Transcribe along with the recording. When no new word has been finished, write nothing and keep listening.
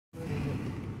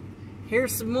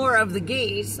Here's some more of the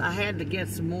geese. I had to get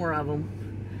some more of them.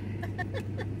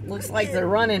 Looks like they're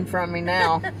running from me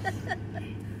now.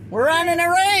 We're running a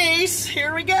race.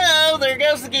 Here we go. There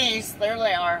goes the geese. There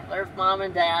they are. There's Mom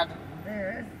and Dad.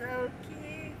 They're so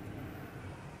cute.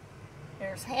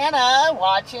 There's Hannah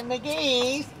watching the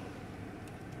geese.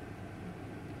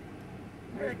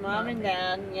 There's Mom and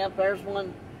Dad. Yep, there's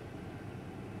one.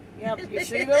 Yep, you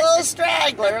see the little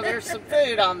straggler. There's some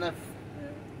food on the...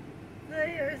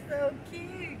 They are so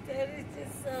cute. That is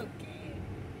just so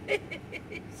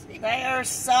cute. They are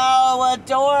so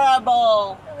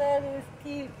adorable. That is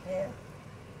cute, man.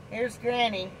 Here's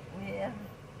Granny. Yeah.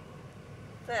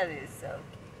 That is so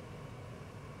cute.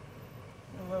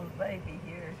 The little baby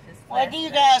here is just... What do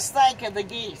you guys think of the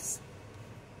geese?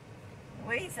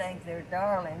 We think they're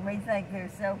darling. We think they're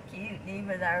so cute.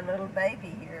 Even our little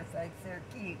baby here thinks they're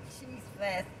cute. She's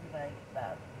fascinated by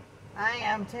them. I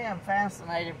am too. I'm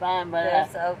fascinated by them, but they're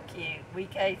so cute. We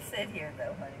can't sit here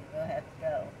though, honey. We'll have to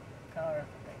go. Cars.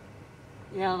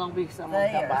 Yeah, there'll be someone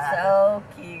They come by. are so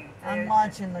cute. I'm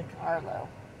watching the car though.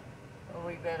 Well,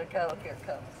 we better go. Here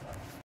comes one.